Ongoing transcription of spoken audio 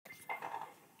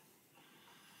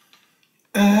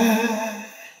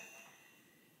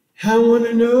I want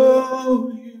to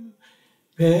know you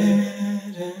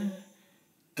better.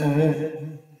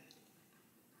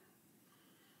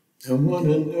 I want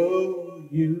to know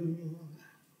you.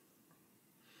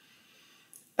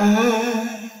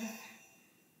 I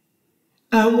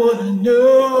want to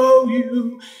know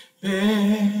you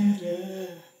better.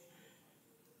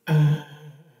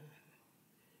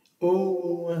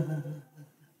 Oh,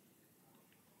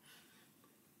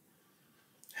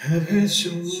 I've heard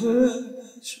so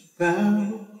much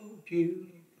about you.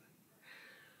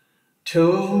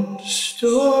 Told the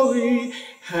story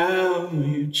how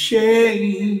you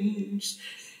changed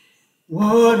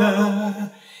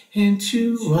water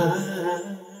into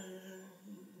wine.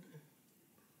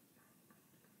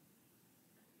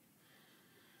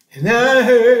 And I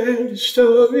heard the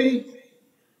story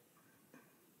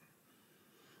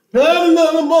of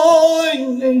another boy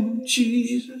named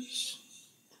Jesus.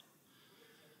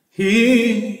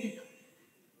 He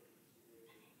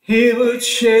would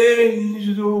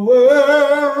change the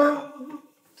world.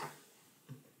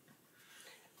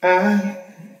 I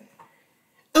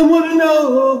want to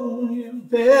know you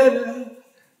better.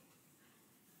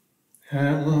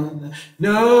 I want to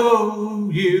know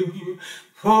you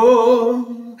for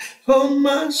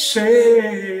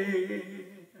myself.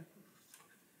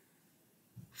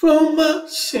 For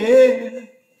myself.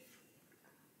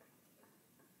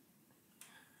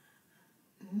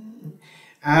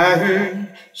 I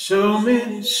heard so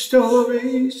many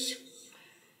stories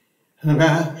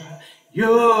about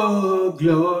your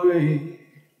glory.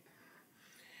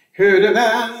 Heard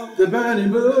about the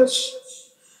burning bush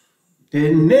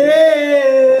that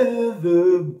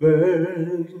never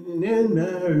burned. And I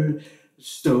heard the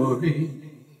story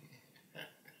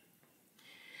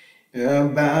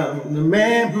about the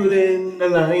man put in the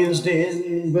lion's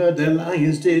den, but the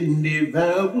lions didn't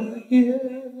devour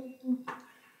him.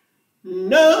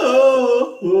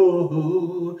 No,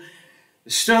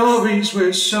 the stories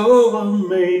were so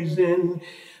amazing,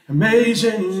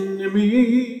 amazing to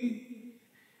me.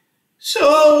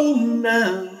 So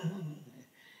now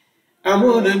I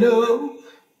want to know,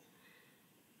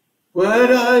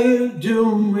 what are you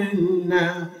doing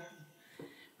now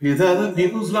with other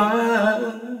people's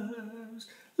lives?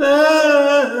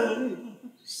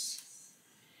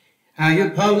 I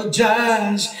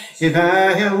apologize if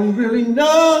I don't really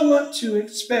know what to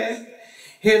expect.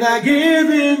 If I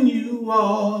given you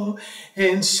all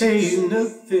and say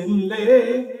nothing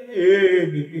less.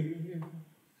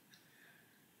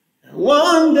 I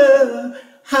wonder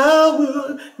how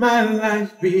would my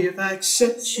life be if I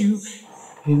accept you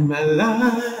in my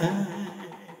life?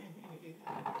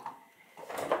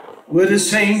 Would the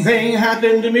same thing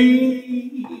happen to me?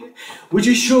 Would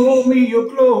you show me your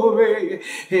glory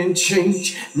and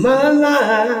change my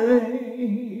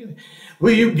life?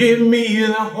 Will you give me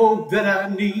the hope that I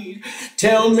need?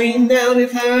 Tell me now,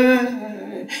 if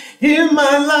I give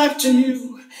my life to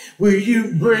you, will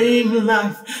you bring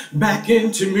life back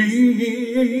into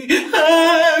me?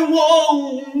 I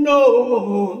won't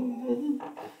know.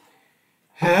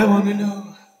 I want to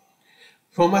know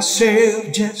for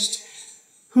myself just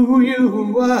who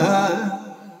you are.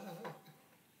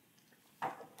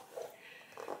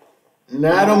 And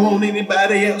I don't want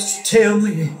anybody else to tell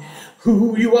me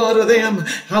who you are to them.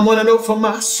 I want to know for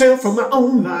myself, for my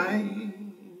own life.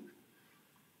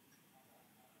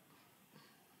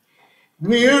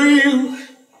 Will you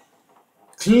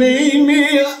clean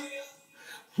me up?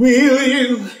 Will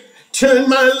you turn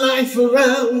my life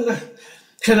around?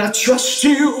 Can I trust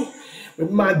you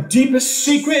with my deepest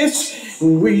secrets?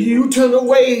 Will you turn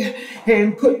away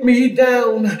and put me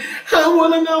down? I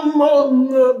want to know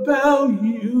more about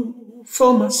you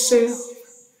for myself.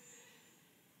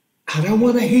 I don't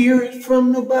want to hear it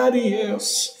from nobody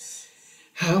else.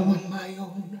 I want my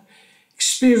own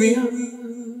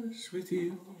experience with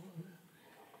you.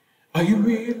 Are you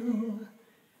real?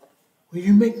 Will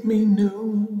you make me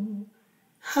new?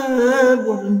 I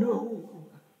want to know.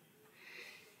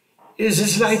 Is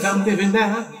this life I'm living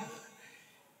now?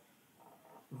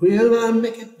 Will I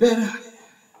make it better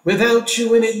without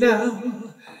you in it now?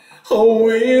 Or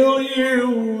will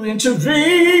you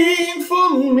intervene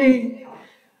for me?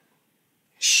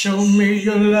 Show me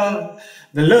your love,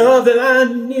 the love that I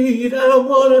need. I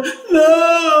want to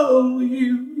know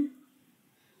you.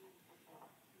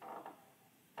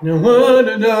 I want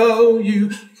to know you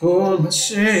for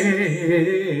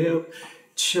myself.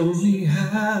 Show me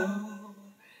how.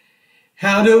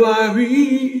 How do I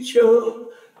reach your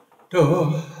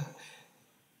door?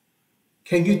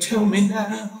 Can you tell me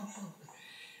now?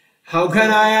 How can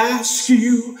I ask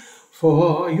you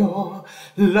for your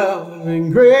love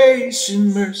and grace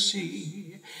and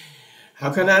mercy? How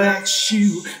can I ask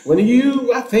you when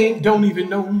you, I think, don't even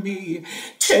know me?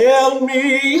 Tell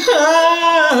me,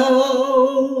 how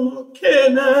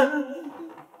can I?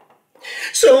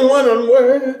 Someone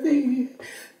unworthy.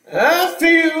 I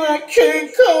feel I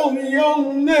can't call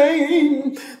your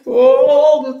name for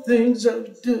all the things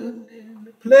I've done and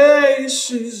the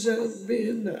places I've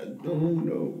been. I don't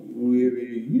know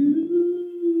if you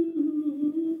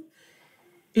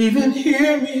even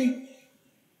hear me.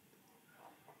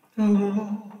 Oh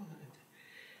Lord,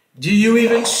 do you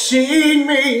even see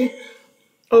me?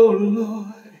 Oh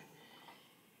Lord,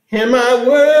 am I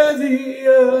worthy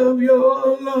of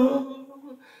your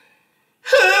love?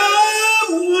 I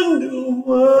wonder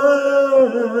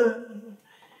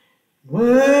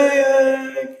why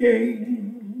I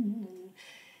can't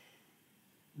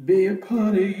be a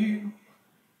part of you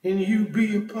and you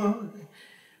be a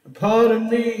part of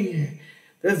me.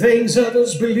 The things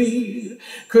others believe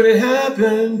could it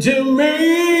happen to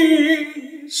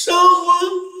me?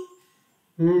 Someone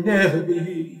who never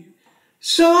believed,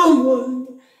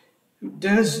 someone who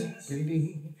doesn't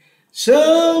believe,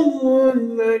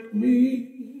 someone like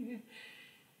me.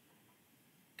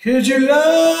 Could you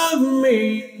love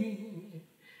me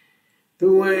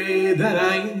the way that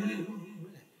I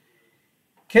am?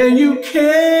 Can you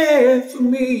care for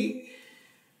me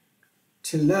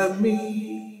to love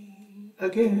me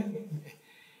again?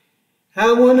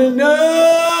 I want to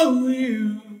know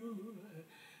you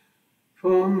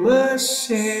for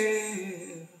myself,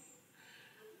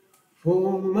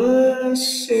 for myself,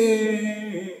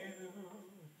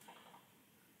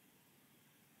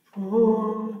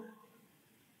 for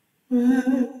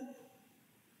myself.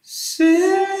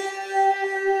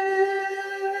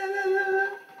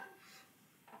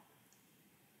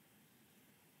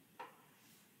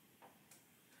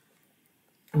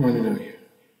 I want to know you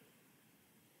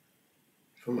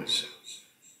for myself.